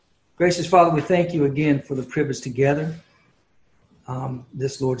Gracious Father, we thank you again for the privilege together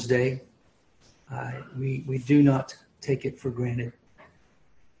this Lord's Day. We do not take it for granted,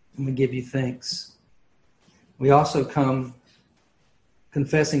 and we give you thanks. We also come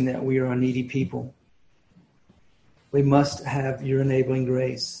confessing that we are a needy people. We must have your enabling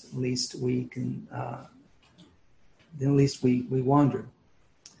grace. At least we can. Then at least we wander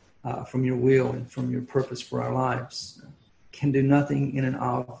from your will and from your purpose for our lives. Can do nothing in and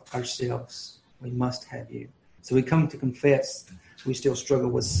of ourselves. We must have you. So we come to confess we still struggle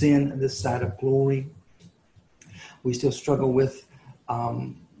with sin this side of glory. We still struggle with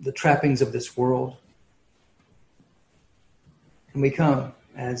the trappings of this world. And we come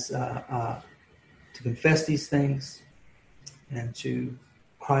as to confess these things and to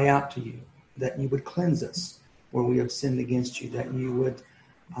cry out to you that you would cleanse us where we have sinned against you, that you would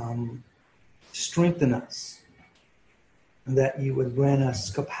strengthen us, and that you would grant us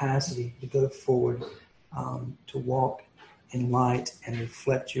capacity to go forward, to walk in light and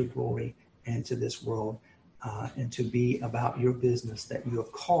reflect your glory into this world, and to be about your business that you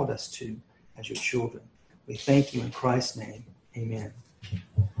have called us to as your children. We thank you in Christ's name. Amen.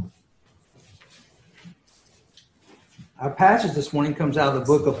 Our passage this morning comes out of the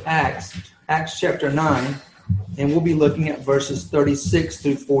book of Acts, Acts chapter 9, and we'll be looking at verses 36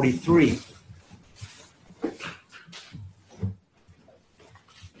 through 43.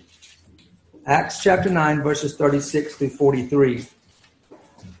 Acts chapter 9, verses 36 through 43.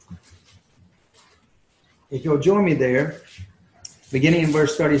 If you'll join me there, beginning in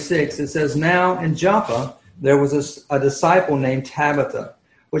verse 36, it says, "Now in Joppa there was a disciple named Tabitha,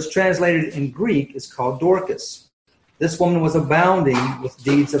 which translated in Greek is called Dorcas. This woman was abounding with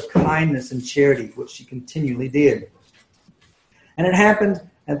deeds of kindness and charity, which she continually did. And it happened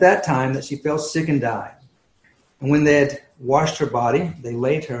at that time that she fell sick and died. And when they had washed her body, they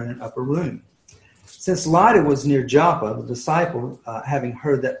laid her in an upper room. Since Lydda was near Joppa, the disciple, having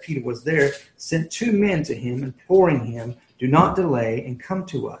heard that Peter was there, sent 2 men to him, imploring him, 'Do not delay and come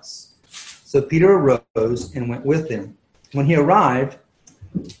to us.' So Peter arose and went with them. When he arrived,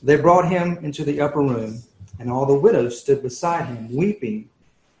 they brought him into the upper room, and all the widows stood beside him, weeping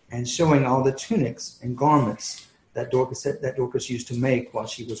and showing all the tunics and garments that Dorcas used to make while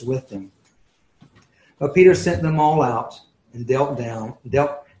she was with them. But Peter sent them all out and knelt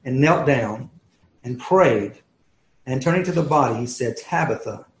down and prayed. And turning to the body, he said,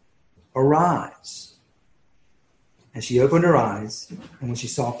 'Tabitha, arise.' And she opened her eyes, and when she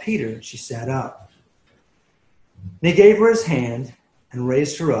saw Peter, she sat up. And he gave her his hand and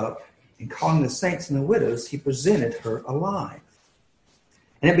raised her up, and calling the saints and the widows, he presented her alive.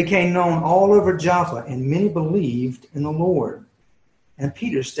 And it became known all over Joppa, and many believed in the Lord. And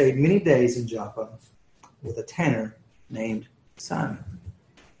Peter stayed many days in Joppa with a tanner named Simon."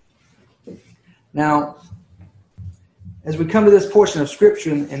 Now, as we come to this portion of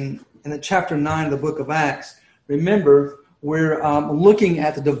Scripture in the chapter 9 of the book of Acts, remember, we're looking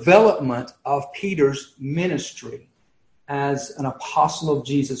at the development of Peter's ministry as an apostle of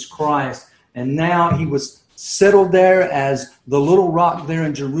Jesus Christ. And now he was settled there as the little rock there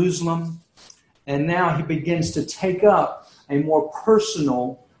in Jerusalem. And now he begins to take up a more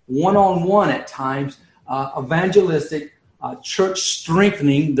personal, one-on-one at times, evangelistic,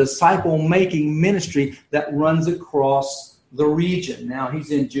 church-strengthening, disciple-making ministry that runs across the region. Now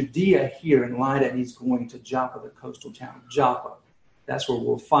he's in Judea here in Lydda, and he's going to Joppa, the coastal town of Joppa. That's where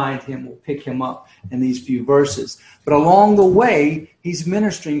we'll find him. We'll pick him up in these few verses. But along the way, he's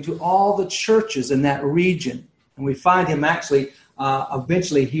ministering to all the churches in that region. And we find him actually,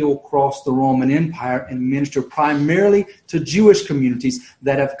 eventually he'll cross the Roman Empire and minister primarily to Jewish communities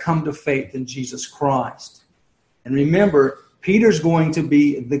that have come to faith in Jesus Christ. And remember, Peter's going to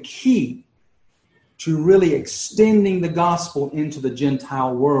be the key to really extending the gospel into the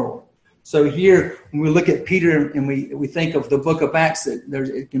Gentile world. So here, when we look at Peter and we think of the book of Acts,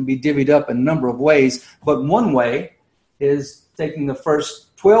 it can be divvied up in a number of ways. But one way is taking the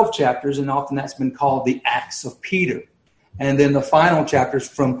first 12 chapters, and often that's been called the Acts of Peter. And then the final chapters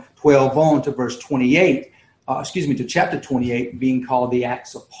from 12 on to verse 28, to chapter 28 being called the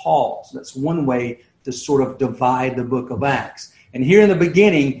Acts of Paul. So that's one way to sort of divide the book of Acts. And here in the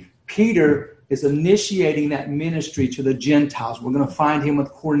beginning, Peter is initiating that ministry to the Gentiles. We're going to find him with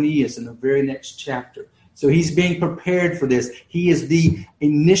Cornelius in the very next chapter. So he's being prepared for this. He is the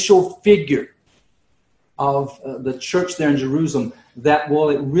initial figure of the church there in Jerusalem that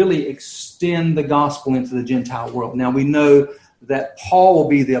will really extend the gospel into the Gentile world. Now we know that Paul will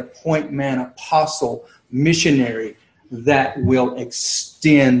be the appoint man, apostle, missionary that will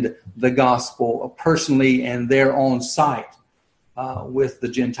extend the gospel personally and there on site with the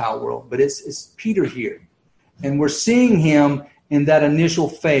Gentile world, but it's Peter here. And we're seeing him in that initial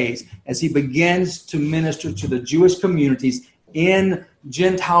phase as he begins to minister to the Jewish communities in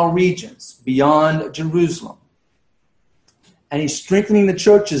Gentile regions beyond Jerusalem. And he's strengthening the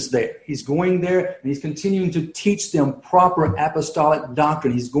churches there. He's going there and he's continuing to teach them proper apostolic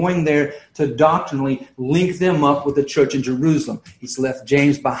doctrine. He's going there to doctrinally link them up with the church in Jerusalem. He's left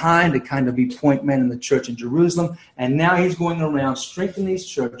James behind to kind of be point man in the church in Jerusalem. And now he's going around strengthening these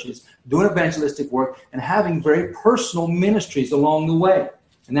churches, doing evangelistic work, and having very personal ministries along the way.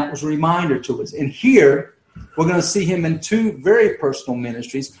 And that was a reminder to us. And here, we're going to see him in two very personal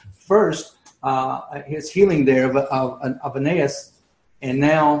ministries. First, his healing there of Aeneas, and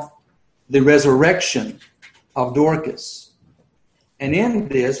now the resurrection of Dorcas. And in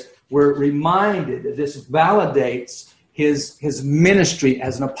this, we're reminded that this validates his ministry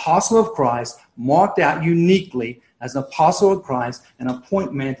as an apostle of Christ, marked out uniquely as an apostle of Christ, and a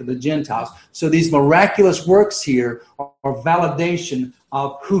point man to the Gentiles. So these miraculous works here are validation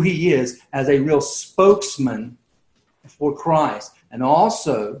of who he is as a real spokesman for Christ. And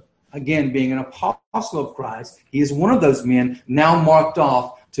also, again, being an apostle of Christ, he is one of those men now marked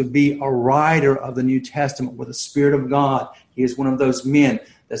off to be a writer of the New Testament with the Spirit of God. He is one of those men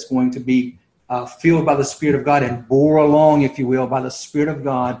that's going to be filled by the Spirit of God and bore along, if you will, by the Spirit of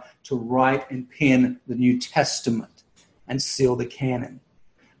God to write and pen the New Testament and seal the canon.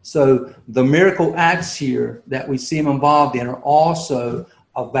 So the miracle acts here that we see him involved in are also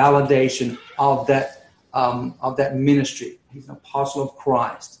a validation of that ministry. He's an apostle of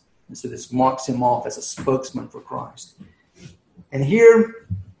Christ. And so this marks him off as a spokesman for Christ. And here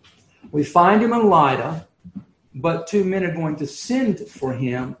we find him in Lydda, but two men are going to send for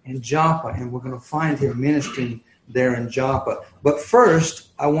him in Joppa, and we're going to find him ministering there in Joppa. But first,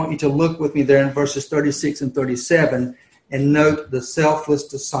 I want you to look with me there in verses 36 and 37 and note the selfless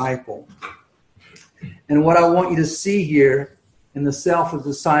disciple. And what I want you to see here in the selfless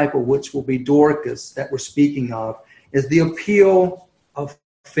disciple, which will be Dorcas that we're speaking of, is the appeal of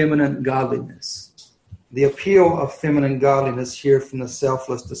feminine godliness. The appeal of feminine godliness here from the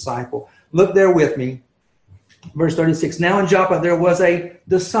selfless disciple. Look there with me. Verse 36. Now in Joppa there was a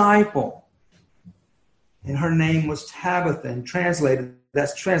disciple, and her name was Tabitha, and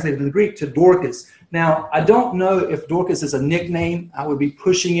that's translated in the Greek to Dorcas. Now, I don't know if Dorcas is a nickname. I would be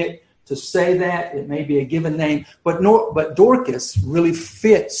pushing it to say that. It may be a given name. But Dorcas really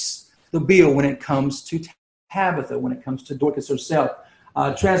fits the bill when it comes to Tabitha, when it comes to Dorcas herself.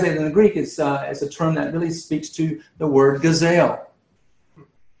 Translated in the Greek, it's a term that really speaks to the word gazelle.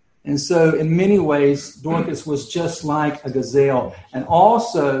 And so in many ways, Dorcas was just like a gazelle. And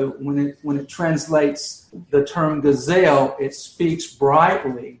also, when it translates the term gazelle, it speaks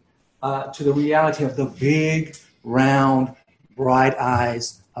brightly to the reality of the big, round, bright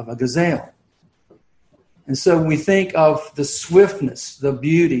eyes of a gazelle. And so when we think of the swiftness, the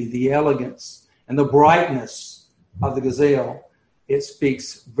beauty, the elegance, and the brightness of the gazelle, it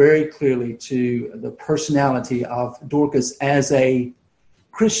speaks very clearly to the personality of Dorcas as a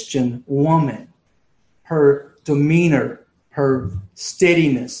Christian woman. Her demeanor, her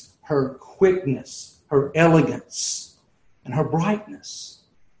steadiness, her quickness, her elegance, and her brightness.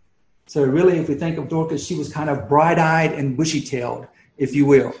 So really, if we think of Dorcas, she was kind of bright-eyed and bushy-tailed, if you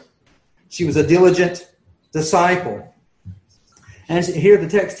will. She was a diligent disciple. And here the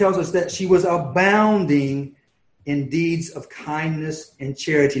text tells us that she was abounding in deeds of kindness and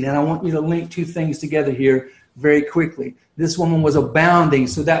charity. Now, I want you to link two things together here very quickly. This woman was abounding,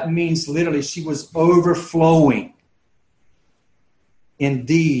 so that means literally she was overflowing in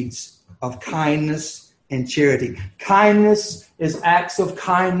deeds of kindness and charity. Kindness is acts of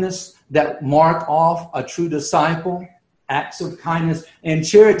kindness that mark off a true disciple, acts of kindness, and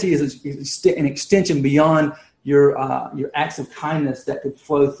charity is an extension beyond your acts of kindness that could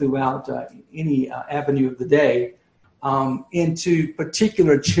flow throughout any avenue of the day into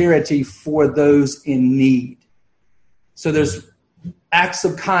particular charity for those in need. So there's acts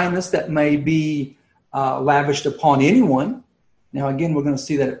of kindness that may be lavished upon anyone. Now, again, we're going to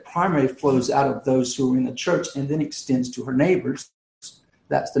see that it primarily flows out of those who are in the church and then extends to her neighbors.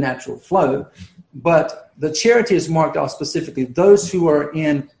 That's the natural flow. But the charity is marked off specifically those who are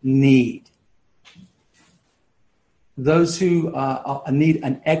in need. Those who need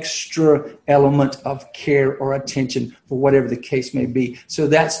an extra element of care or attention for whatever the case may be. So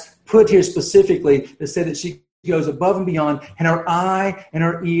that's put here specifically to say that she goes above and beyond, and her eye and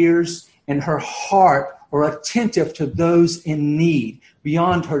her ears and her heart are attentive to those in need.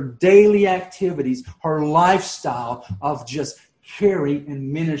 Beyond her daily activities, her lifestyle of just caring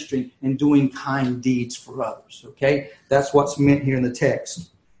and ministering and doing kind deeds for others. Okay? That's what's meant here in the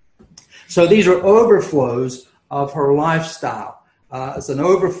text. So these are overflows of her lifestyle. It's an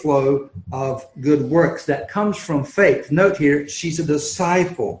overflow of good works that comes from faith. Note here, she's a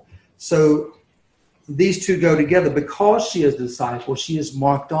disciple. So these two go together. Because she is a disciple, she is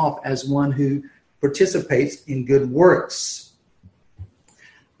marked off as one who participates in good works.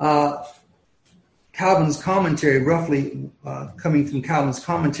 Calvin's commentary, roughly coming from Calvin's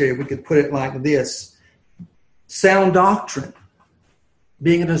commentary, we could put it like this. Sound doctrine,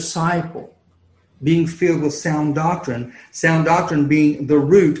 being a disciple, being filled with sound doctrine being the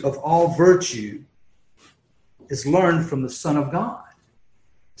root of all virtue, is learned from the Son of God.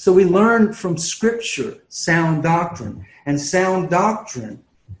 So we learn from Scripture sound doctrine. And sound doctrine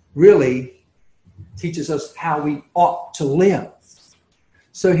really teaches us how we ought to live.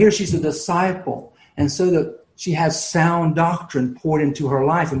 So here she's a disciple. And so that she has sound doctrine poured into her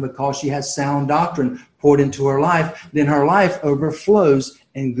life. And because she has sound doctrine poured into her life, then her life overflows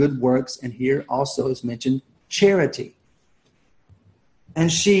in good works. And here also is mentioned charity.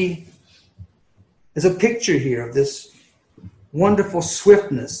 And she is a picture here of this wonderful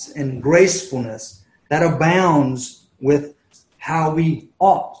swiftness and gracefulness that abounds with how we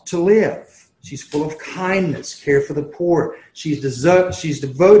ought to live. She's full of kindness, care for the poor. She's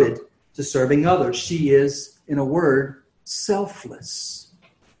devoted to serving others. She is, in a word, selfless.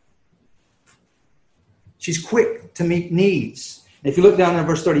 She's quick to meet needs. And if you look down in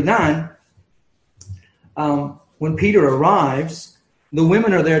verse 39, when Peter arrives, the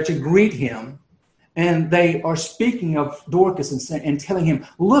women are there to greet him. And they are speaking of Dorcas and telling him,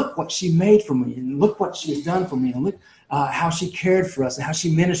 look what she made for me, and look what she has done for me, and look how she cared for us, and how she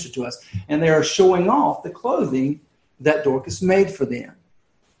ministered to us. And they are showing off the clothing that Dorcas made for them.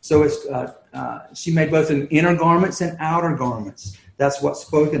 So she made both inner garments and outer garments. That's what's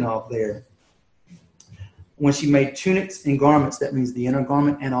spoken of there. When she made tunics and garments, that means the inner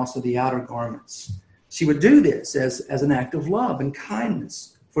garment and also the outer garments. She would do this as an act of love and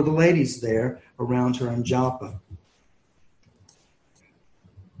kindness for the ladies there around her in Joppa.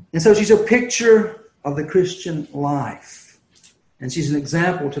 And so she's a picture of the Christian life. And she's an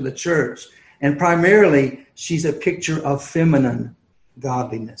example to the church. And primarily, she's a picture of feminine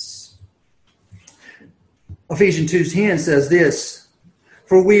godliness. Ephesians 2:10 says this,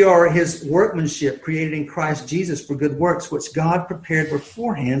 for we are his workmanship, created in Christ Jesus for good works, which God prepared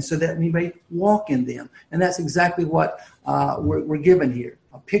beforehand so that we may walk in them. And that's exactly what we're given here.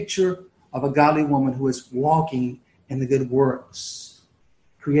 A picture of a godly woman who is walking in the good works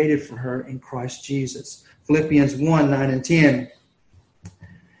created for her in Christ Jesus. Philippians 1:9-10.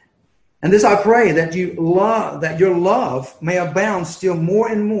 And this I pray, that your love may abound still more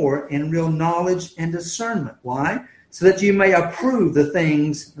and more in real knowledge and discernment. Why? So that you may approve the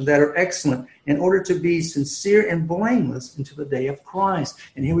things that are excellent, in order to be sincere and blameless until the day of Christ.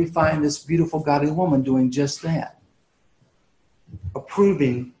 And here we find this beautiful godly woman doing just that.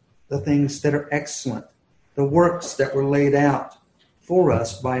 Approving the things that are excellent, the works that were laid out for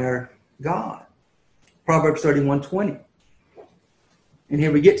us by our God. Proverbs 31:20. And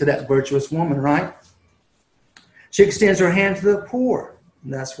here we get to that virtuous woman, right? She extends her hand to the poor.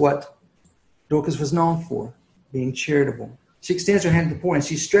 And that's what Dorcas was known for, being charitable. She extends her hand to the poor, and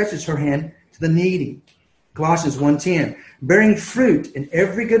she stretches her hand to the needy. Colossians 1:10. Bearing fruit in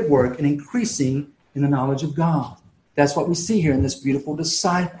every good work and increasing in the knowledge of God. That's what we see here in this beautiful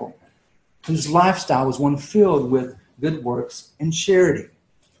disciple, whose lifestyle was one filled with good works and charity.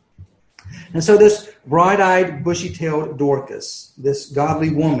 And so this bright-eyed, bushy-tailed Dorcas, this godly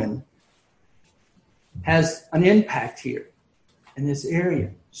woman, has an impact here in this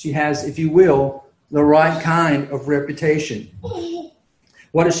area. She has, if you will, the right kind of reputation.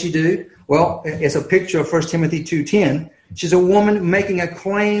 What does she do? Well, it's a picture of 1 Timothy 2:10. She's a woman making a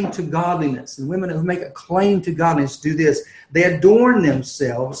claim to godliness. And women who make a claim to godliness do this. They adorn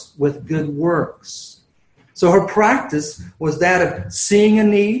themselves with good works. So her practice was that of seeing a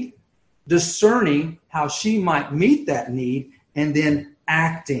need, discerning how she might meet that need, and then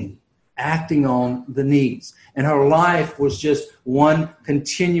acting on the needs. And her life was just one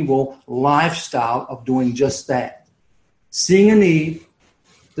continual lifestyle of doing just that. Seeing a need,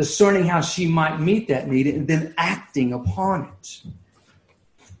 discerning how she might meet that need, and then acting upon it.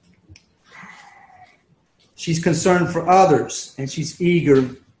 She's concerned for others, and she's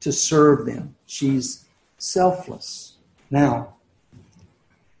eager to serve them. She's selfless. Now,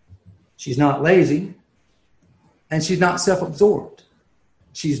 she's not lazy, and she's not self-absorbed.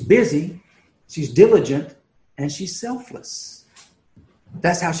 She's busy, she's diligent, and she's selfless.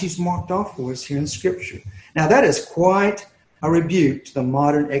 That's how she's marked off for us here in Scripture. Now, that is quite a rebuke to the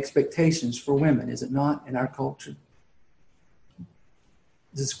modern expectations for women, is it not, in our culture?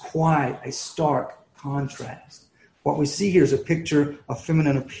 This is quite a stark contrast. What we see here is a picture of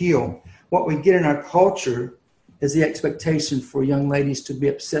feminine appeal. What we get in our culture is the expectation for young ladies to be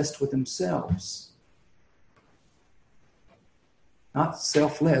obsessed with themselves. Not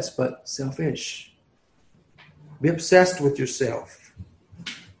selfless, but selfish. Be obsessed with yourself.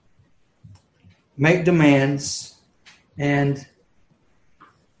 Make demands, and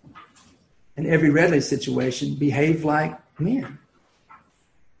in every readily situation, behave like men.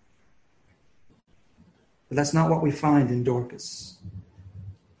 But that's not what we find in Dorcas.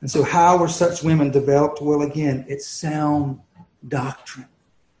 And so how were such women developed? Well, again, it's sound doctrine.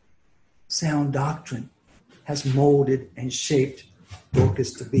 Sound doctrine has molded and shaped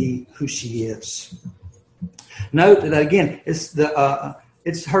Dorcas to be who she is. Note that, again,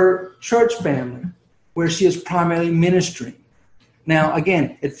 it's her church family where she is primarily ministering. Now,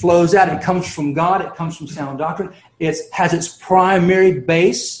 again, it flows out. It comes from God. It comes from sound doctrine. It has its primary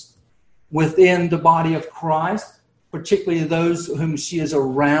base within the body of Christ, particularly those whom she is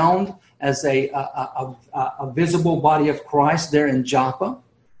around as a visible body of Christ there in Joppa.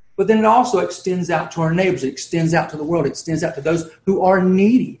 But then it also extends out to our neighbors. It extends out to the world. It extends out to those who are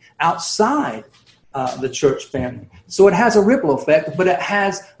needy outside the church family. So it has a ripple effect, but it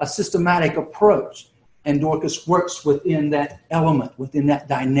has a systematic approach. And Dorcas works within that element, within that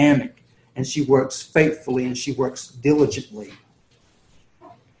dynamic. And she works faithfully and she works diligently.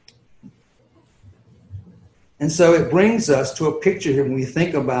 And so it brings us to a picture here when we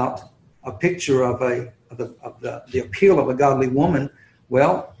think about a picture of the appeal of a godly woman.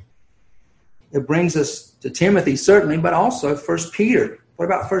 Well, it brings us to Timothy, certainly, but also 1 Peter. What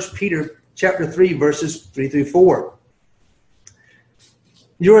about 1 Peter chapter 3, verses 3 through 4?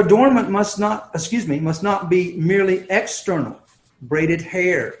 Your adornment must not be merely external, braided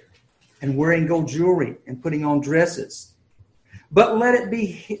hair and wearing gold jewelry and putting on dresses. But let it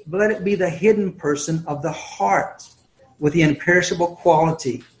be the hidden person of the heart with the imperishable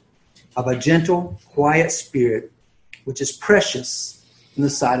quality of a gentle, quiet spirit, which is precious in the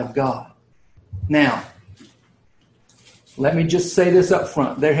sight of God. Now, let me just say this up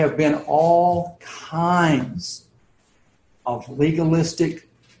front. There have been all kinds of legalistic,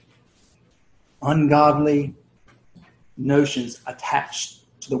 ungodly notions attached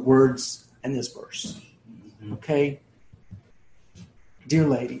to the words in this verse. Okay? Dear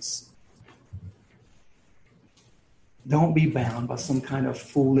ladies, don't be bound by some kind of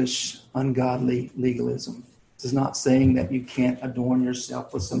foolish, ungodly legalism. This is not saying that you can't adorn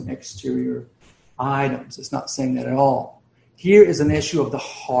yourself with some exterior items. It's not saying that at all. Here is an issue of the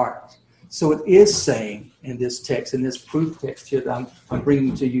heart. So it is saying in this text, in this proof text here that I'm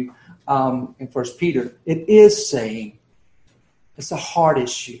bringing to you in 1 Peter, it is saying it's a heart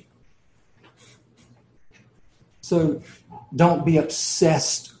issue. So don't be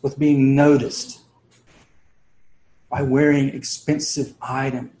obsessed with being noticed by wearing expensive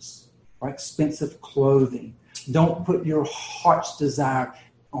items or expensive clothing. Don't put your heart's desire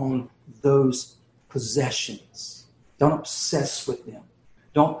on those possessions. Don't obsess with them.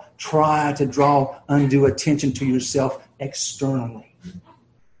 Don't try to draw undue attention to yourself externally.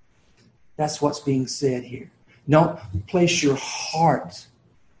 That's what's being said here. Don't place your heart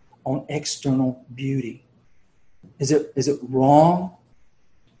on external beauty. Is it wrong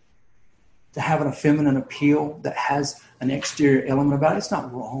to have a feminine appeal that has an exterior element about it? It's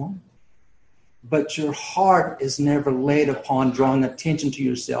not wrong. But your heart is never laid upon drawing attention to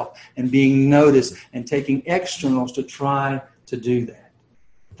yourself and being noticed and taking externals to try to do that.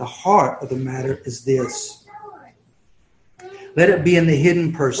 The heart of the matter is this. Let it be in the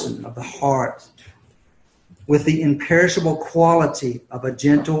hidden person of the heart with the imperishable quality of a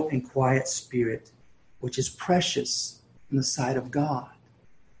gentle and quiet spirit, which is precious in the sight of God.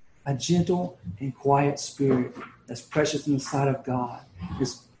 A gentle and quiet spirit that's precious in the sight of God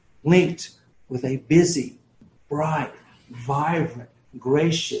is linked with a busy, bright, vibrant,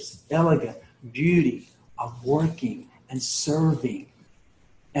 gracious, elegant beauty of working and serving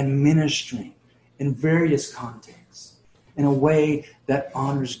and ministering in various contexts in a way that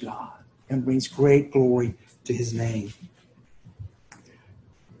honors God and brings great glory to his name.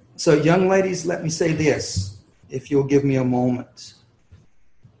 So, young ladies, let me say this, if you'll give me a moment.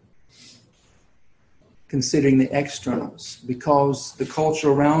 Considering the externals, because the culture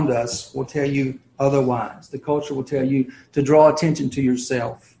around us will tell you otherwise. The culture will tell you to draw attention to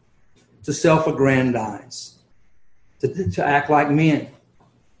yourself, to self-aggrandize, to act like men,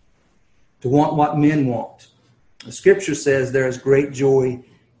 to want what men want. The scripture says there is great joy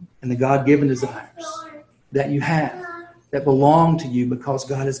in the God-given desires that you have. that belong to you because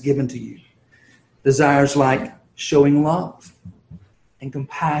God has given to you. Desires like showing love and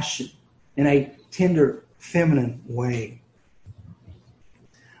compassion in a tender, feminine way.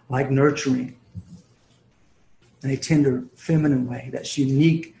 Like nurturing in a tender, feminine way that's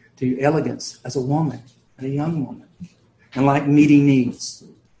unique to your elegance as a woman and a young woman. And like meeting needs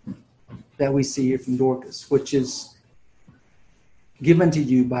that we see here from Dorcas, which is given to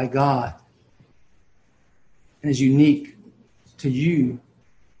you by God and is unique to you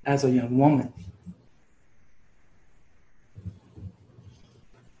as a young woman.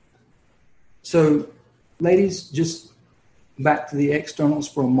 So, ladies, just back to the externals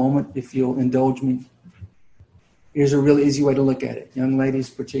for a moment, if you'll indulge me. Here's a really easy way to look at it, young ladies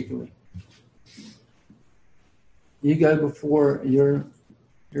particularly. You go before your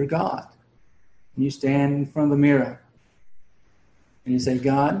God. You stand in front of the mirror and you say,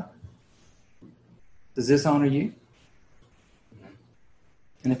 God, does this honor you?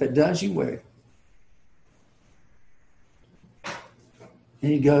 And if it does, you wear it.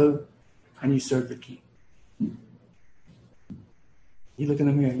 And you go and you serve the King. You look in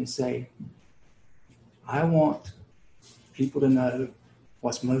the mirror and you say, I want people to know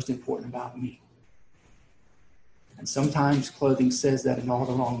what's most important about me. And sometimes clothing says that in all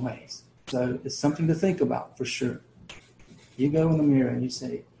the wrong ways. So it's something to think about for sure. You go in the mirror and you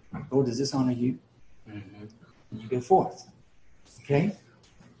say, Lord, does this honor you? Mm-hmm. And you go forth. Okay?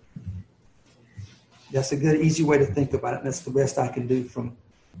 That's a good, easy way to think about it. And that's the best I can do from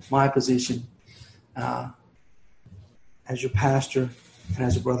my position as your pastor and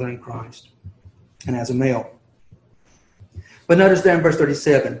as a brother in Christ and as a male. But notice there in verse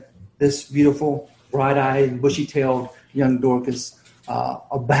 37, this beautiful, bright-eyed, bushy-tailed young Dorcas,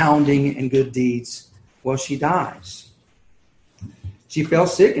 abounding in good deeds. Well, she dies. She fell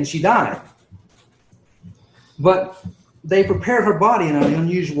sick and she died. But they prepared her body in an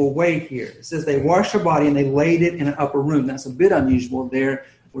unusual way here. It says they washed her body and they laid it in an upper room. That's a bit unusual there.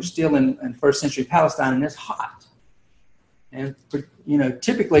 We're still in first century Palestine and it's hot. And,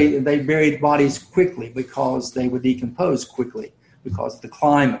 typically they buried bodies quickly because they would decompose quickly because of the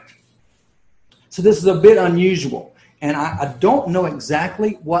climate. So this is a bit unusual. And I don't know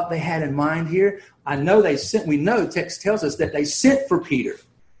exactly what they had in mind here. We know the text tells us that they sent for Peter.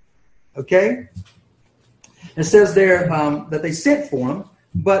 Okay? It says there that they sent for him,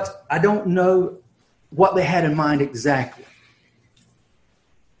 but I don't know what they had in mind exactly.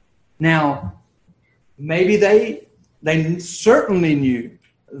 Now, maybe they certainly knew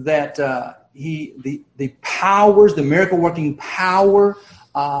that the powers, the miracle working power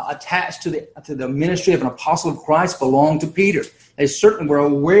attached to the ministry of an apostle of Christ belonged to Peter. They certainly were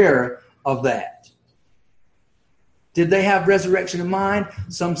aware of that. Did they have resurrection in mind?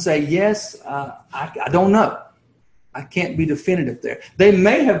 Some say yes. I don't know. I can't be definitive there. It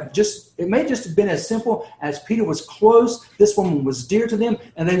may just have been as simple as Peter was close, this woman was dear to them,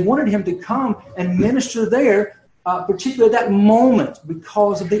 and they wanted him to come and minister there, particularly at that moment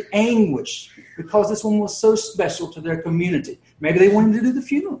because of the anguish, because this one was so special to their community. Maybe they wanted to do the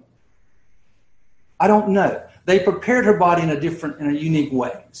funeral. I don't know. They prepared her body in a unique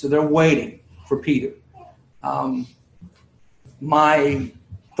way. So they're waiting for Peter. My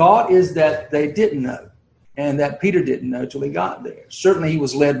thought is that they didn't know and that Peter didn't know till he got there. Certainly he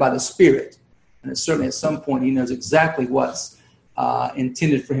was led by the Spirit. And certainly at some point he knows exactly what's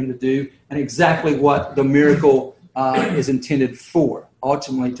intended for him to do and exactly what the miracle is intended for.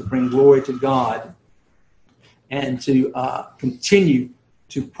 Ultimately to bring glory to God and to continue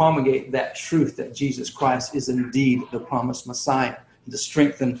to promulgate that truth that Jesus Christ is indeed the promised Messiah, and to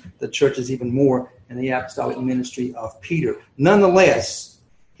strengthen the churches even more in the apostolic ministry of Peter. Nonetheless,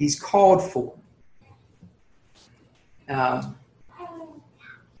 he's called for. And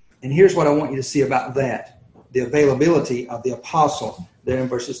here's what I want you to see about that, the availability of the apostle there in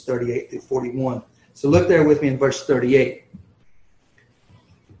verses 38 through 41. So look there with me in verse 38.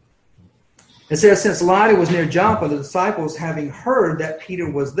 It says, since Lydda was near Joppa, the disciples, having heard that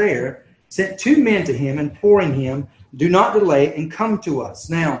Peter was there, sent 2 men to him, imploring him, do not delay and come to us.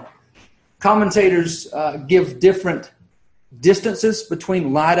 Now, commentators give different distances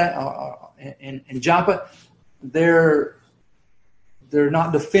between Lydda and Joppa. They're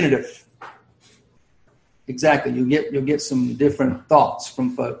not definitive. Exactly. You'll get some different thoughts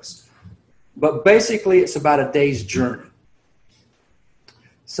from folks. But basically, it's about a day's journey.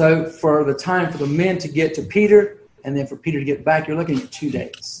 So for the time for the men to get to Peter and then for Peter to get back, you're looking at 2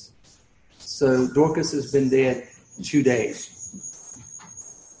 days. So Dorcas has been dead 2 days.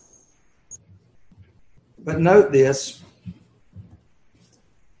 But note this,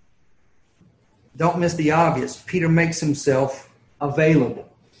 don't miss the obvious. Peter makes himself available.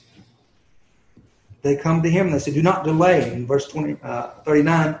 They come to him and they say, do not delay, in verse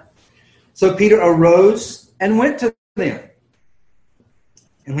 39. So Peter arose and went to them.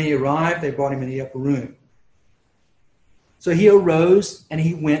 And when he arrived, they brought him in the upper room. So he arose and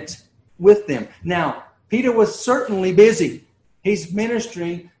he went with them. Now, Peter was certainly busy. He's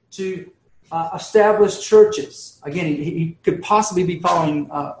ministering to established churches. Again, he could possibly be following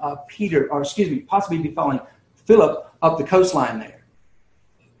possibly be following Philip up the coastline there.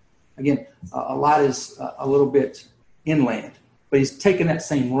 Again, a lot is a little bit inland, but he's taken that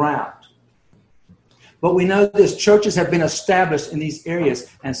same route. But we know this churches have been established in these areas,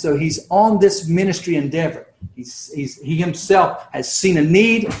 and so he's on this ministry endeavor. He himself has seen a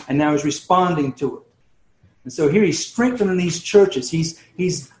need, and now he's responding to it. And so here he's strengthening these churches.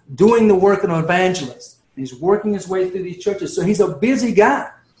 He's doing the work of an evangelist. He's working his way through these churches. So he's a busy guy.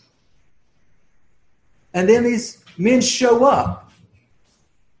 And then these men show up,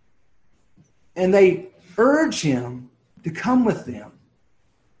 and they urge him to come with them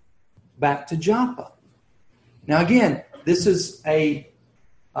back to Joppa. Now again, this is a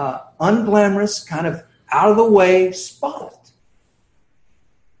unglamorous, kind of out-of-the-way spot.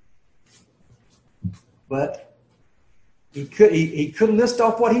 But he could list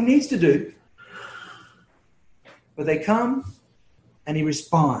off what he needs to do. But they come, and he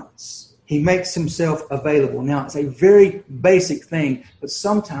responds. He makes himself available. Now, it's a very basic thing, but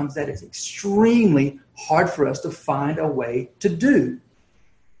sometimes that is extremely hard for us to find a way to do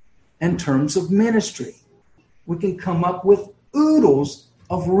in terms of ministry. We can come up with oodles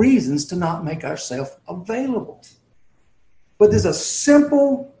of reasons to not make ourselves available. But there's a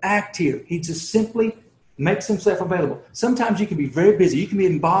simple act here. He just simply makes himself available. Sometimes you can be very busy. You can be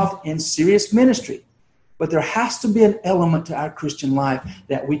involved in serious ministry. But there has to be an element to our Christian life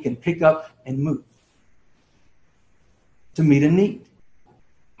that we can pick up and move to meet a need,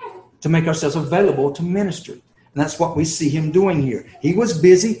 to make ourselves available to ministry. And that's what we see him doing here. He was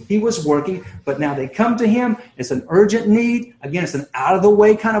busy, he was working, but now they come to him. It's an urgent need. Again, it's an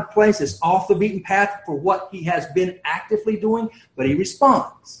out-of-the-way kind of place. It's off the beaten path for what he has been actively doing, but he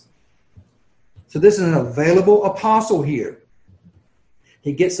responds. So this is an available apostle here.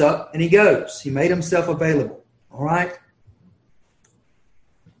 He gets up and he goes. He made himself available. All right?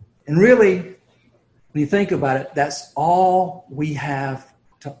 And really, when you think about it, that's all we have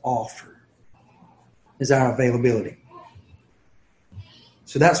to offer is our availability.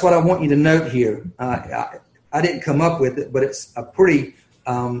 So that's what I want you to note here. I didn't come up with it, but it's a pretty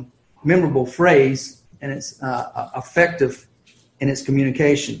memorable phrase, and it's effective in its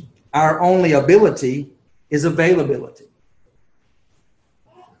communication. Our only ability is availability.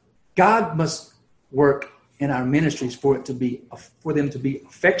 God must work in our ministries for them to be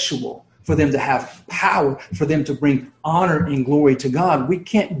effectual, for them to have power, for them to bring honor and glory to God. We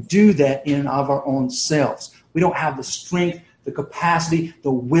can't do that in and of our own selves. We don't have the strength, the capacity,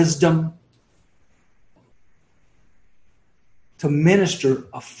 the wisdom to minister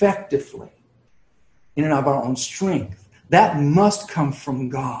effectively in and of our own strength. That must come from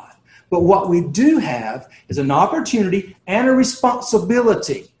God. But what we do have is an opportunity and a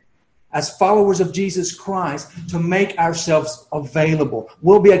responsibility as followers of Jesus Christ to make ourselves available.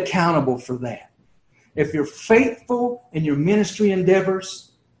 We'll be accountable for that. If you're faithful in your ministry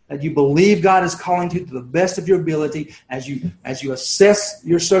endeavors, that you believe God is calling you to the best of your ability, as you assess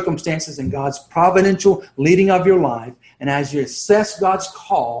your circumstances and God's providential leading of your life, and as you assess God's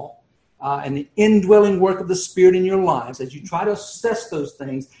call and the indwelling work of the Spirit in your lives, as you try to assess those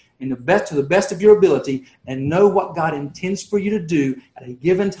things to the best of your ability and know what God intends for you to do at a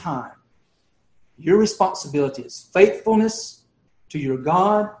given time, your responsibility is faithfulness to your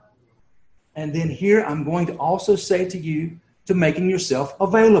God. And then here I'm going to also say to you to making yourself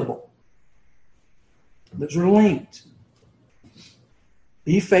available. Those are linked.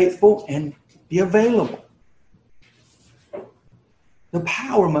 Be faithful and be available. The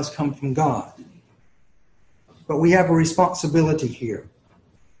power must come from God. But we have a responsibility here.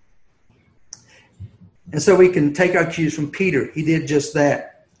 And so we can take our cues from Peter. He did just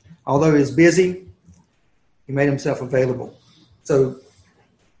that. Although he was busy, he made himself available. So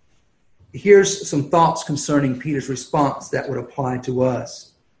here's some thoughts concerning Peter's response that would apply to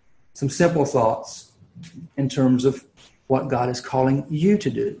us. Some simple thoughts in terms of what God is calling you to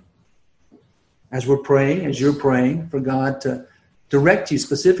do. As we're praying, as you're praying for God to direct you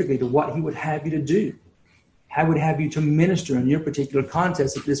specifically to what he would have you to do. How would have you to minister in your particular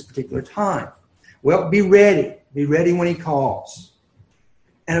context at this particular time. Well, be ready. Be ready when he calls.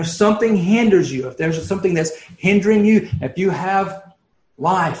 And if something hinders you, if there's something that's hindering you, if you have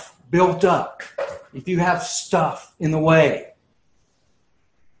life built up if you have stuff in the way,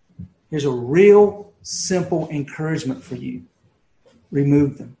 here's a real simple encouragement for you.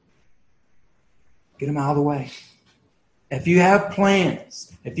 Remove them. Get them out of the way. If you have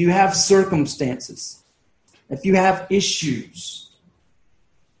plans, if you have circumstances, if you have issues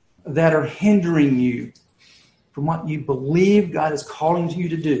that are hindering you from what you believe God is calling you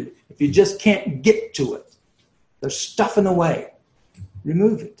to do, if you just can't get to it, there's stuff in the way,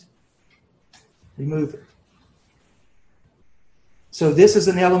 remove it. Remove it. So this is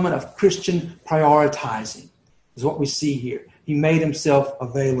an element of Christian prioritizing, is what we see here. He made himself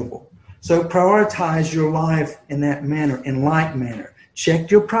available. So prioritize your life in that manner, in like manner. Check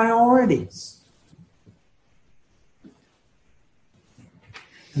your priorities.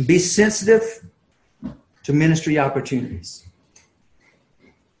 And be sensitive to ministry opportunities.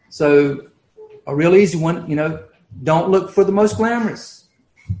 So a real easy one, don't look for the most glamorous.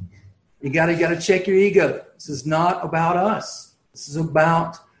 You gotta check your ego. This is not about us. This is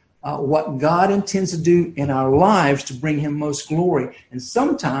about what God intends to do in our lives to bring him most glory. And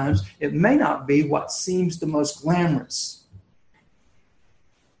sometimes it may not be what seems the most glamorous.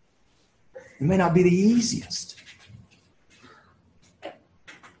 It may not be the easiest.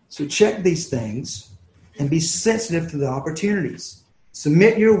 So check these things and be sensitive to the opportunities.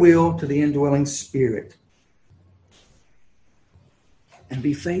 Submit your will to the indwelling Spirit. And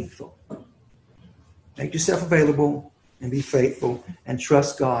be faithful. Make yourself available and be faithful and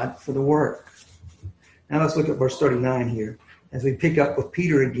trust God for the work. Now let's look at verse 39 here as we pick up with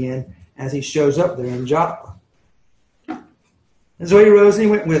Peter again as he shows up there in Joppa. And so he rose and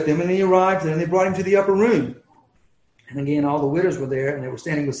he went with them, and he arrived there and they brought him to the upper room. And again, all the widows were there, and they were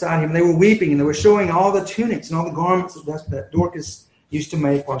standing beside him, and they were weeping, and they were showing all the tunics and all the garments that Dorcas used to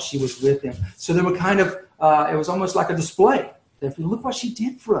make while she was with him. So they were kind of, it was almost like a display. Look what she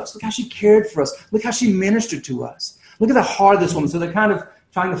did for us. Look how she cared for us. Look how she ministered to us. Look at the heart of this woman. So they're kind of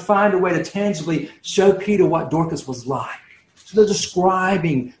trying to find a way to tangibly show Peter what Dorcas was like. So they're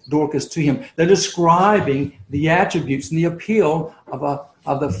describing Dorcas to him. They're describing the attributes and the appeal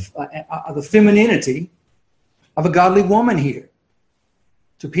of the femininity of a godly woman here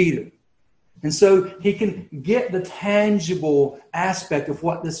to Peter. And so he can get the tangible aspect of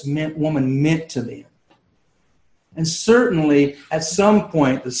what this woman meant to them. And certainly, at some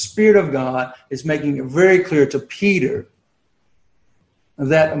point, the Spirit of God is making it very clear to Peter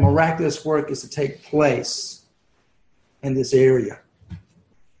that a miraculous work is to take place in this area.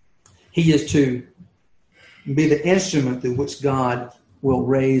 He is to be the instrument through which God will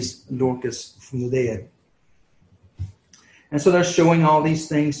raise Dorcas from the dead. And so they're showing all these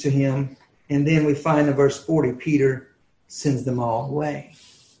things to him. And then we find in verse 40, Peter sends them all away.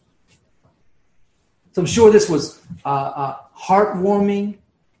 So I'm sure this was heartwarming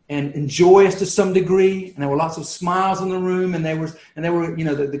and joyous to some degree. And there were lots of smiles in the room. And they were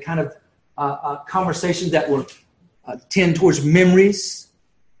the kind of conversations that were tend towards memories.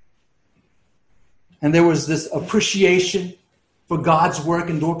 And there was this appreciation for God's work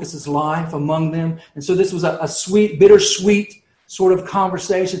in Dorcas's life among them. And so this was a sweet, bittersweet sort of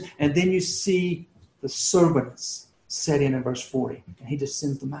conversation. And then you see the servants set in verse 40. And he just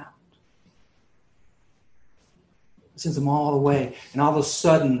sends them out. He sends them all away. And all of a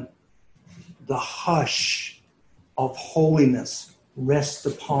sudden, the hush of holiness rests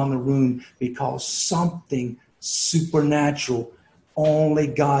upon the room because something supernatural only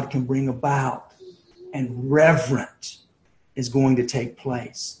God can bring about and reverent is going to take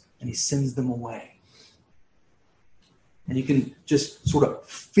place. And he sends them away. And you can just sort of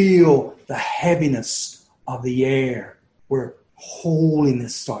feel the heaviness of the air where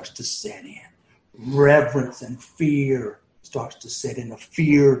holiness starts to set in. Reverence and fear starts to set in. The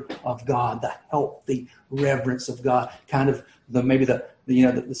fear of God, the healthy reverence of God. Kind of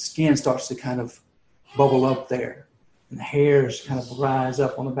the skin starts to kind of bubble up there. And the hairs kind of rise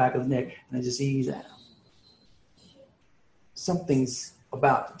up on the back of the neck and they just ease out. Something's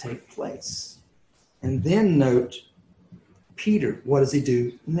about to take place. And then note, Peter, what does he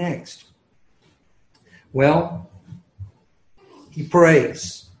do next? Well, he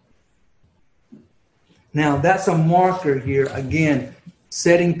prays. Now, that's a marker here, again,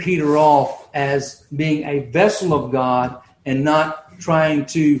 setting Peter off as being a vessel of God and not trying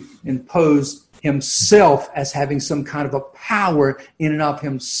to impose himself as having some kind of a power in and of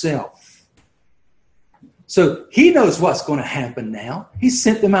himself. So he knows what's going to happen now. He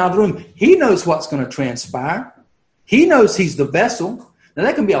sent them out of the room. He knows what's going to transpire. He knows he's the vessel. Now,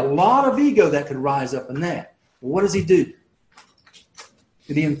 there can be a lot of ego that could rise up in that. What does he do?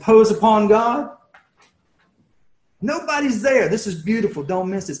 Did he impose upon God? Nobody's there. This is beautiful. Don't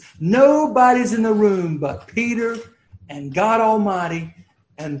miss this. Nobody's in the room but Peter and God Almighty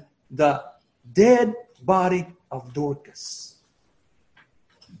and the dead body of Dorcas.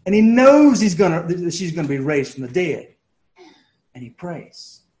 And he knows she's going to be raised from the dead. And he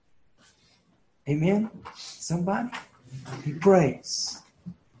prays. Amen? Somebody? He prays.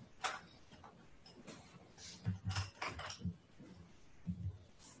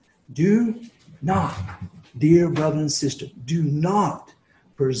 Do not, dear brother and sister, do not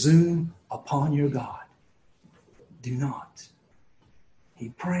presume upon your God. Do not. He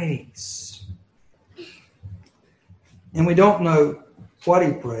prays. And we don't know what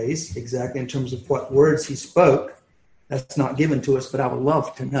he prays exactly in terms of what words he spoke. That's not given to us, but I would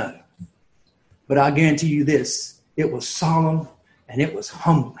love to know. But I guarantee you this, it was solemn and it was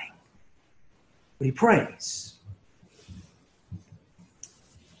humbling. But he prays.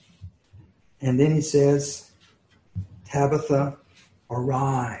 And then he says, Tabitha,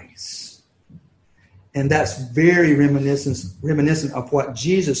 arise. And that's very reminiscent of what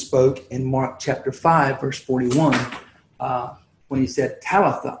Jesus spoke in Mark chapter 5, verse 41, when he said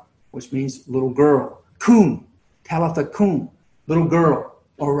Talitha, which means little girl. Cum, Talitha cum, little girl,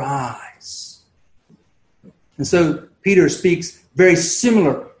 arise. And so Peter speaks very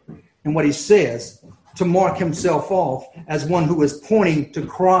similar in what he says to mark himself off as one who is pointing to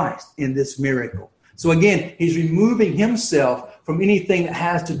Christ in this miracle. So again, he's removing himself from anything that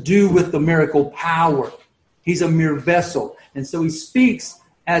has to do with the miracle power. He's a mere vessel. And so he speaks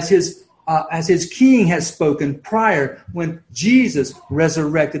as his king has spoken prior when Jesus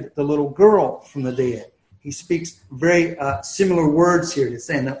resurrected the little girl from the dead. He speaks very similar words here. He's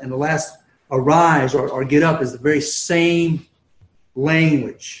saying that in the last arise or get up is the very same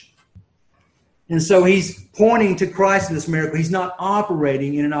language. And so he's pointing to Christ in this miracle. He's not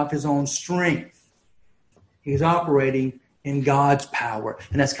operating in and of his own strength. He's operating in God's power.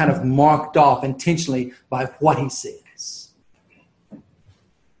 And that's kind of marked off intentionally by what he says.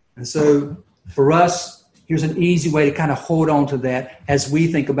 And so for us, here's an easy way to kind of hold on to that as we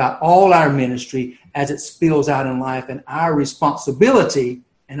think about all our ministry as it spills out in life and our responsibility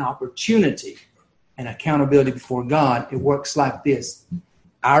and opportunity and accountability before God. It works like this.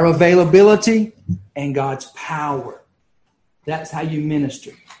 Our availability and God's power. That's how you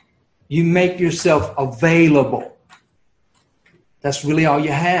minister. You make yourself available. That's really all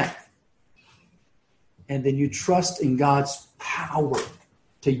you have. And then you trust in God's power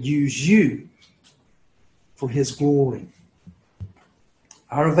to use you for his glory.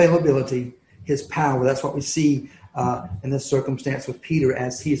 Our availability, his power. That's what we see in this circumstance with Peter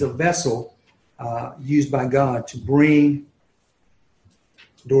as he's a vessel used by God to bring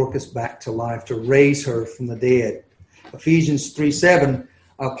Dorcas back to life, to raise her from the dead. Ephesians 3:7,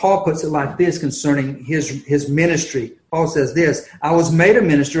 Paul puts it like this concerning his ministry. Paul says this, I was made a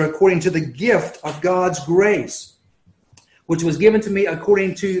minister according to the gift of God's grace, which was given to me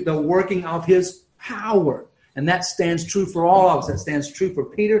according to the working of his power. And that stands true for all of us. That stands true for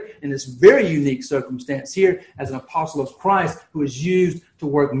Peter in this very unique circumstance here as an apostle of Christ who is used to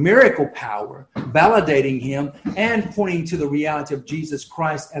work miracle power, validating him and pointing to the reality of Jesus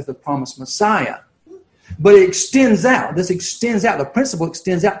Christ as the promised Messiah. But it extends out. This extends out. The principle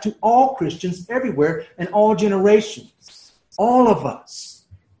extends out to all Christians everywhere and all generations. All of us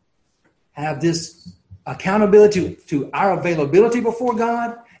have this accountability to our availability before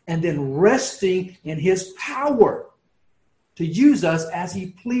God and then resting in his power to use us as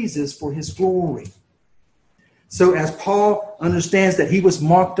he pleases for his glory. So as Paul understands that he was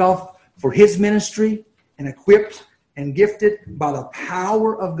marked off for his ministry and equipped and gifted by the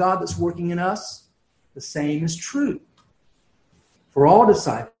power of God that's working in us, the same is true for all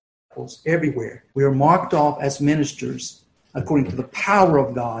disciples everywhere. We are marked off as ministers according to the power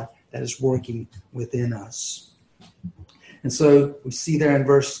of God that is working within us. And so we see there in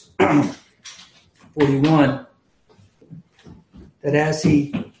verse 41 that as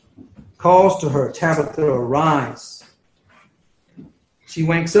he calls to her, Tabitha, arise, she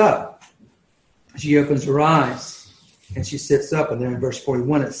wakes up. She opens her eyes and she sits up. And there in verse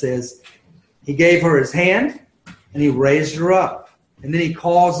 41 it says, he gave her his hand and he raised her up. And then he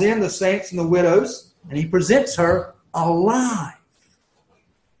calls in the saints and the widows and he presents her alive.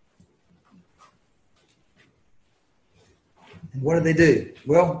 And what did they do?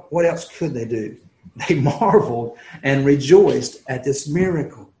 Well, what else could they do? They marveled and rejoiced at this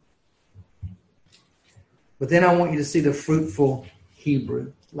miracle. But then I want you to see the fruitful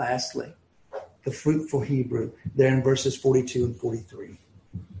Hebrew, lastly. The fruitful Hebrew, there in verses 42 and 43.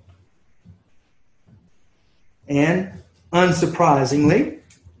 And unsurprisingly,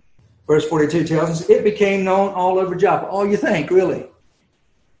 Verse 42 tells us it became known all over Joppa. All you think, really.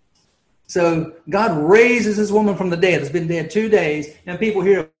 So God raises this woman from the dead. It's been dead 2 days, and people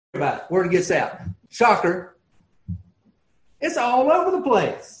hear about it. Word gets out. Shocker. It's all over the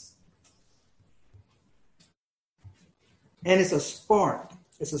place. And it's a spark.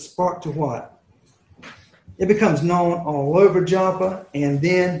 It's a spark to what? It becomes known all over Joppa, and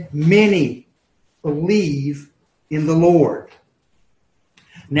then many believe in the Lord.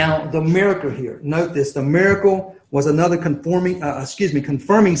 Now, the miracle here, note this, the miracle was another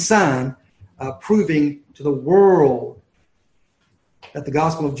confirming sign proving to the world that the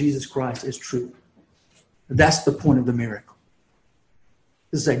gospel of Jesus Christ is true. That's the point of the miracle.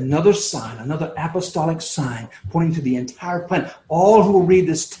 This is another sign, another apostolic sign pointing to the entire planet. All who will read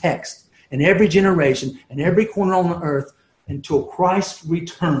this text in every generation and every corner on the earth until Christ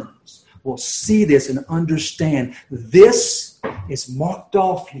returns will see this and understand this is marked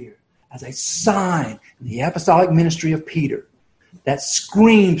off here as a sign in the apostolic ministry of Peter that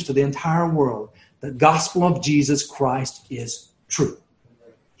screams to the entire world the gospel of Jesus Christ is true.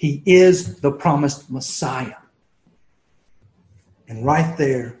 He is the promised Messiah. And right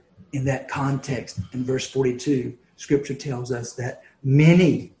there in that context, in verse 42, Scripture tells us that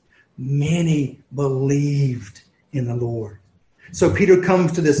many believed in the Lord. So Peter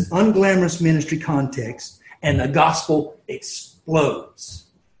comes to this unglamorous ministry context, and the gospel explodes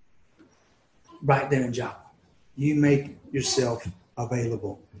right there in Joppa. You make yourself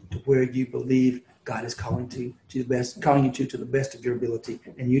available to where you believe God is calling you to the best of your ability,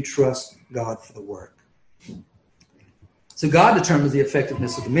 and you trust God for the work. So God determines the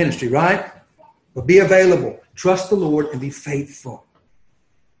effectiveness of the ministry, right? But be available, trust the Lord, and be faithful.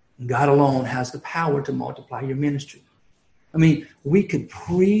 And God alone has the power to multiply your ministry. I mean, we could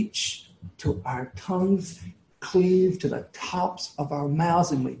preach till our tongues cleave to the tops of our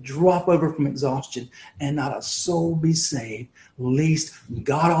mouths and we drop over from exhaustion, and not a soul be saved, least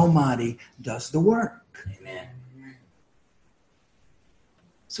God Almighty does the work. Amen.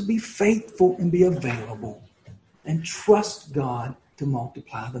 So be faithful and be available and trust God to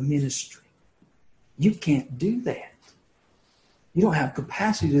multiply the ministry. You can't do that. You don't have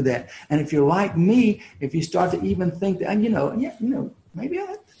capacity to do that. And if you're like me, if you start to even think that, maybe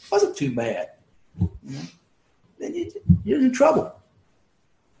I wasn't too bad, then you're in trouble.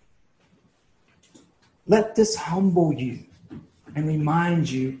 Let this humble you and remind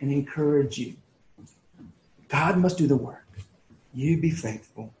you and encourage you. God must do the work. You be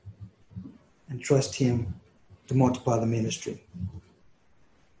faithful and trust Him to multiply the ministry.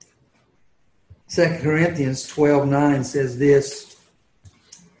 2 Corinthians 12:9 says this,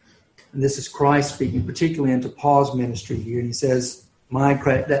 and this is Christ speaking, particularly into Paul's ministry here, and he says,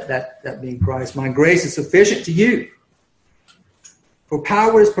 that being Christ, my grace is sufficient to you, for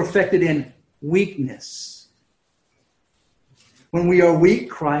power is perfected in weakness. When we are weak,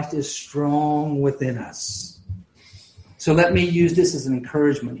 Christ is strong within us. So let me use this as an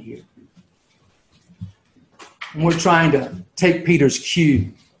encouragement here. And we're trying to take Peter's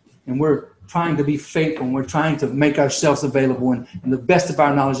cue, and we're trying to be faithful, and we're trying to make ourselves available and in the best of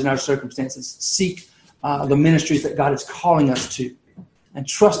our knowledge and our circumstances, seek the ministries that God is calling us to, and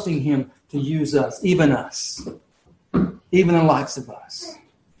trusting Him to use us, even the likes of us,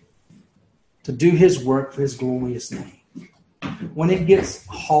 to do His work for His glorious name. When it gets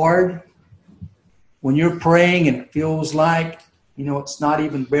hard, when you're praying and it feels like, it's not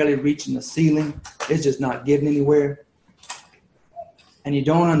even barely reaching the ceiling, it's just not getting anywhere, and you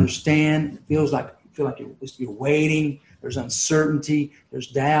don't understand, it feel like you're waiting, there's uncertainty, there's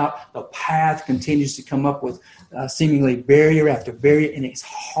doubt, the path continues to come up with seemingly barrier after barrier, and it's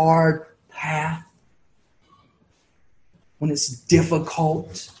hard path. When it's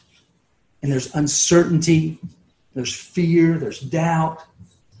difficult, and there's uncertainty, there's fear, there's doubt,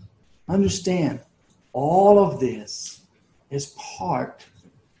 understand, all of this is part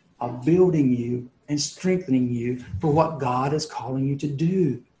of building you and strengthening you for what God is calling you to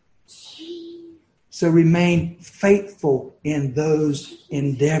do. So remain faithful in those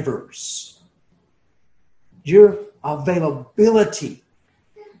endeavors. Your availability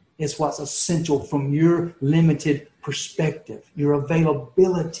is what's essential from your limited perspective. Your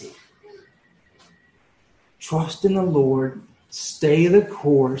availability. Trust in the Lord. Stay the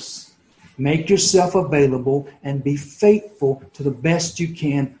course. Make yourself available and be faithful to the best you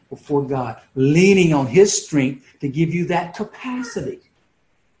can before God, leaning on His strength to give you that capacity.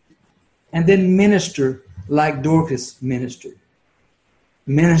 And then minister like Dorcas ministered.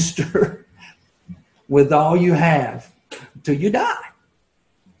 Minister with all you have till you die.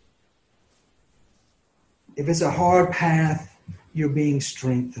 If it's a hard path, you're being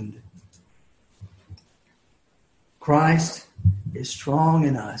strengthened. Christ is strong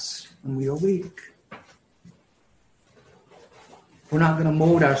in us when we are weak. We're not going to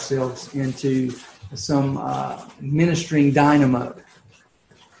mold ourselves into some ministering dynamo.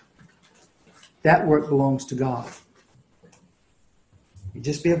 That work belongs to God. You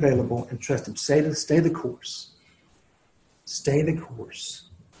just be available and trust Him. Stay the course. Stay the course.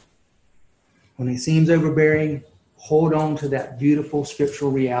 When it seems overbearing, hold on to that beautiful scriptural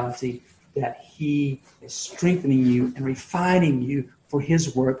reality that He is strengthening you and refining you for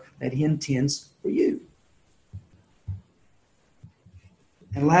His work that He intends for you.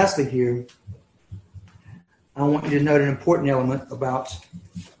 And lastly here, I want you to note an important element about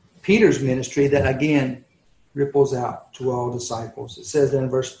Peter's ministry that again ripples out to all disciples. It says in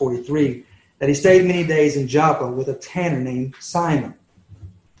verse 43 that he stayed many days in Joppa with a tanner named Simon.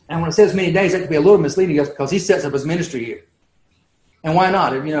 And when it says many days, that could be a little misleading us because he sets up his ministry here. And why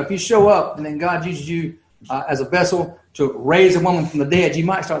not? If you show up and then God uses you as a vessel to raise a woman from the dead, you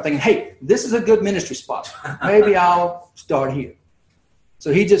might start thinking, hey, this is a good ministry spot. Maybe I'll start here.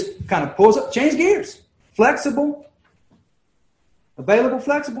 So he just kind of pulls up, change gears, flexible, available,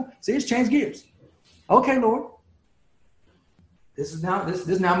 flexible. See, it's changed gears. Okay, Lord. This is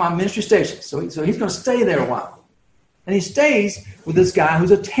now my ministry station. So he's going to stay there a while. And he stays with this guy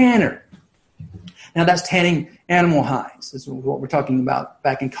who's a tanner. Now that's tanning animal hides. This is what we're talking about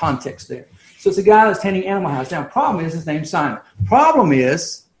back in context there. So it's a guy that's tanning animal hides. Now, problem is his name's Simon. Problem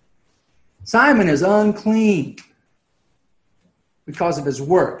is Simon is unclean because of his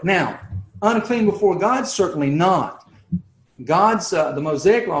work. Now, unclean before God? Certainly not. God's, the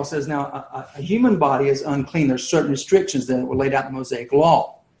Mosaic Law says now a human body is unclean. There's certain restrictions that were laid out in the Mosaic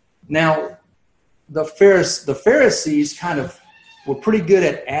Law. Now, the Pharisees kind of were pretty good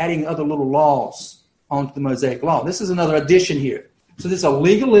at adding other little laws onto the Mosaic Law. This is another addition here. So this is a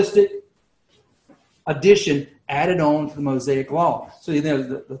legalistic addition added on to the Mosaic Law. So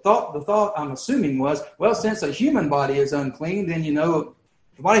the thought I'm assuming was, well, since a human body is unclean, then the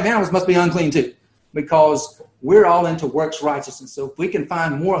body of animals must be unclean too, because we're all into works righteousness. So if we can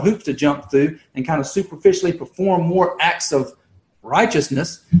find more hoops to jump through and kind of superficially perform more acts of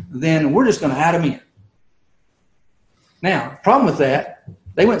righteousness, then we're just going to add them in. Now, the problem with that,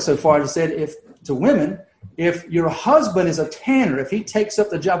 they went so far as to say to women, if your husband is a tanner, if he takes up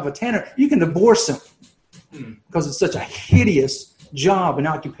the job of a tanner, you can divorce him because it's such a hideous job and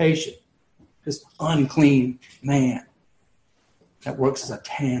occupation. This unclean man that works as a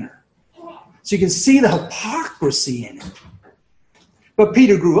tanner. So you can see the hypocrisy in it. But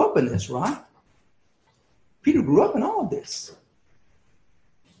Peter grew up in this, right? Peter grew up in all of this.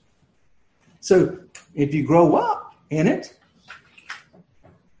 So if you grow up in it,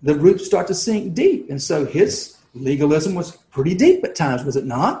 the roots start to sink deep. And so his legalism was pretty deep at times, was it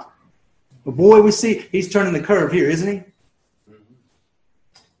not? But boy, we see he's turning the curve here, isn't he?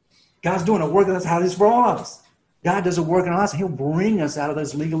 God's doing a work that's how this for all of us. God does a work in our lives, and He'll bring us out of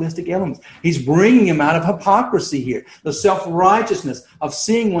those legalistic elements. He's bringing him out of hypocrisy here. The self-righteousness of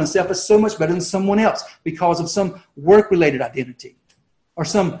seeing oneself as so much better than someone else because of some work-related identity or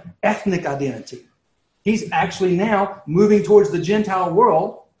some ethnic identity. He's actually now moving towards the Gentile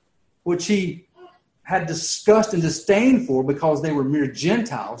world, which he had disgust and disdain for because they were mere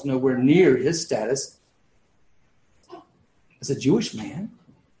Gentiles, nowhere near his status as a Jewish man.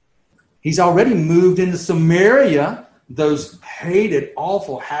 He's already moved into Samaria, those hated,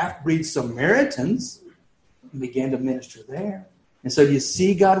 awful half-breed Samaritans, and began to minister there. And so do you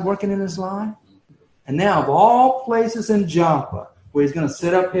see God working in his life? And now, of all places in Joppa, where he's going to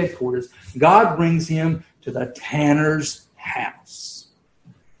set up headquarters, God brings him to the tanner's house.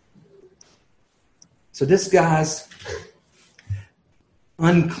 So this guy's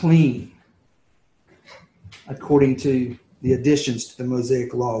unclean, according to the additions to the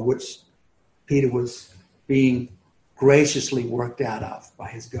Mosaic Law, which Peter was being graciously worked out of by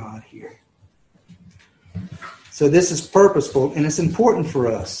his God here. So this is purposeful, and it's important for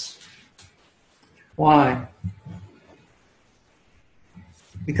us. Why?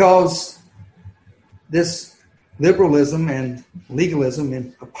 Because this liberalism and legalism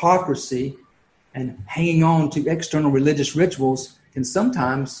and hypocrisy and hanging on to external religious rituals can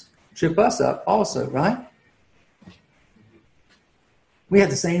sometimes trip us up also, right? We have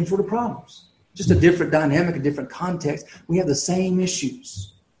the same sort of problems. Just a different dynamic, a different context. We have the same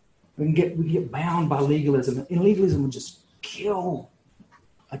issues. We get bound by legalism. And legalism will just kill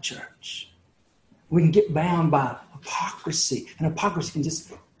a church. We can get bound by hypocrisy. And hypocrisy can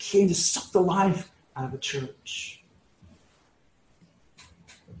just suck the life out of a church.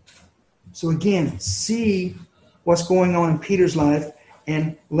 So again, see what's going on in Peter's life,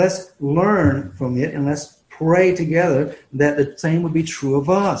 and let's learn from it, and let's pray together that the same would be true of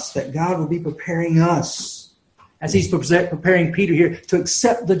us, that God will be preparing us as he's preparing Peter here to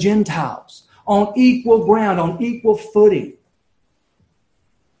accept the Gentiles on equal ground, on equal footing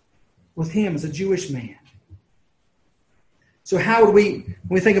with him as a Jewish man. So how would we, when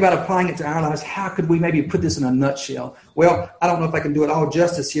we think about applying it to our lives, how could we maybe put this in a nutshell? Well, I don't know if I can do it all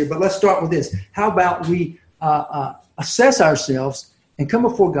justice here, but let's start with this. How about we assess ourselves and come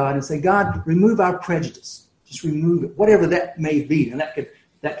before God and say, God, remove our prejudice. Just remove it, whatever that may be. And that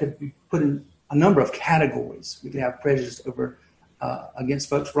could be put in a number of categories. We can have prejudice over against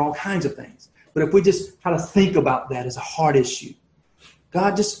folks for all kinds of things. But if we just try to think about that as a hard issue,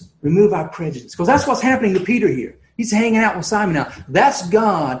 God, just remove our prejudice. Because that's what's happening to Peter here. He's hanging out with Simon now. That's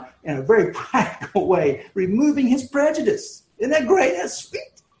God, in a very practical way, removing his prejudice. Isn't that great? That's sweet.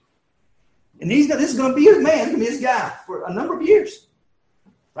 And this is going to be his man. He's going to be his guy for a number of years.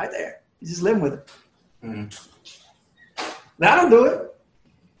 Right there. He's just living with it. Mm-hmm. That'll do it.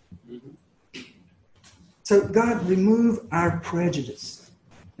 Mm-hmm. So God, remove our prejudice.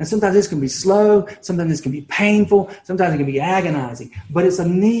 And sometimes this can be slow. Sometimes this can be painful. Sometimes it can be agonizing. But it's a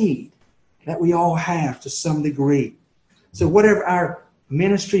need that we all have to some degree. So whatever our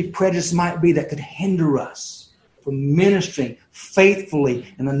ministry prejudice might be that could hinder us from ministering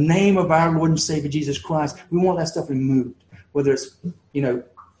faithfully in the name of our Lord and Savior Jesus Christ, we want that stuff removed. Whether it's,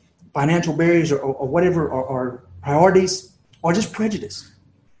 financial barriers or whatever, or priorities, or just prejudice.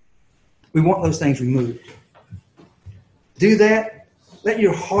 We want those things removed. Do that. Let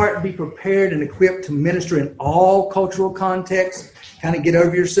your heart be prepared and equipped to minister in all cultural contexts. Kind of get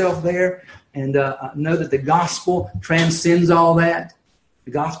over yourself there and know that the gospel transcends all that.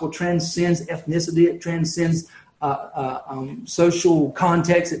 The gospel transcends ethnicity. It transcends social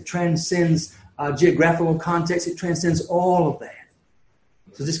context. It transcends geographical context. It transcends all of that.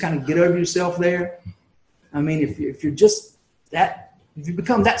 So just kind of get over yourself there. I mean, if you're just that, if you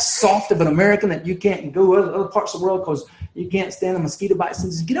become that soft of an American that you can't go to other parts of the world because you can't stand the mosquito bites,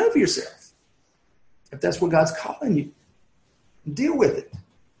 just get over yourself. If that's what God's calling you, deal with it.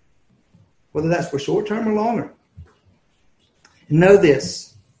 Whether that's for short term or longer. And know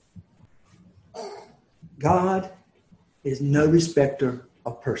this. God is no respecter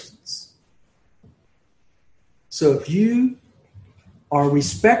of persons. So if you are a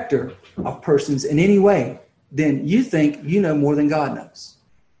respecter of persons in any way, then you think you know more than God knows.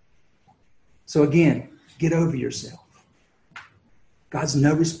 So again, get over yourself. God's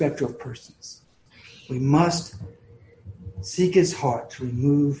no respecter of persons. We must seek his heart to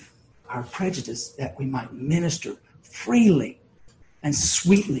remove our prejudice that we might minister freely and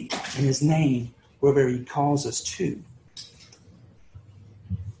sweetly in his name wherever he calls us to.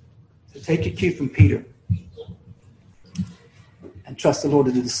 So take your cue from Peter and trust the Lord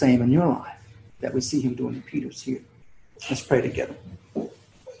to do the same in your life that we see him doing in Peter's here. Let's pray together.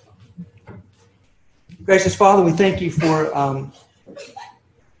 Gracious Father, we thank you for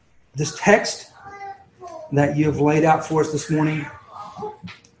this text that you have laid out for us this morning.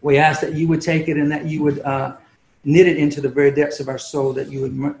 We ask that you would take it and that you would knit it into the very depths of our soul, that you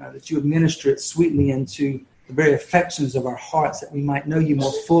would minister it sweetly into the very affections of our hearts, that we might know you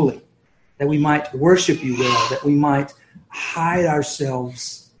more fully, that we might worship you well, that we might hide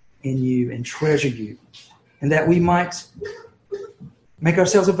ourselves in you and treasure you, and that we might make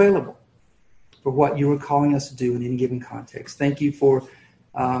ourselves available for what you are calling us to do in any given context. Thank you for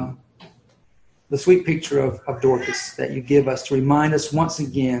the sweet picture of Dorcas that you give us to remind us once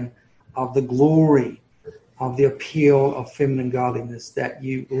again of the glory of the appeal of feminine godliness that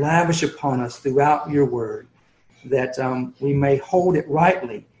you lavish upon us throughout your word, that we may hold it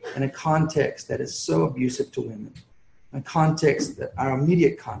rightly in a context that is so abusive to women, a context that our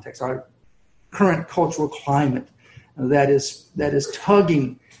immediate context, our current cultural climate that is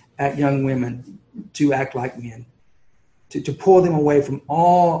tugging at young women to act like men, to pull them away from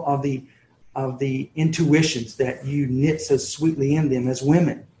all of the intuitions that you knit so sweetly in them as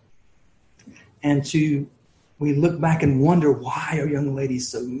women. And we look back and wonder, why are young ladies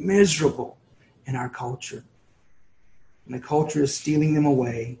so miserable in our culture? And the culture is stealing them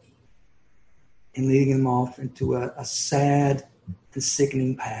away and leading them off into a sad and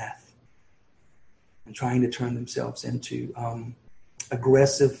sickening path and trying to turn themselves into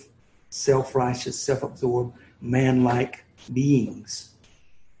aggressive, self-righteous, self-absorbed, man-like beings.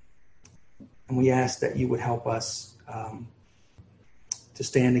 And we ask that you would help us to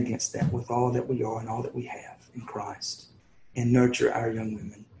stand against that with all that we are and all that we have in Christ, and nurture our young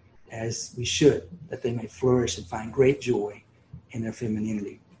women as we should, that they may flourish and find great joy in their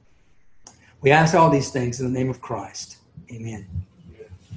femininity. We ask all these things in the name of Christ. Amen.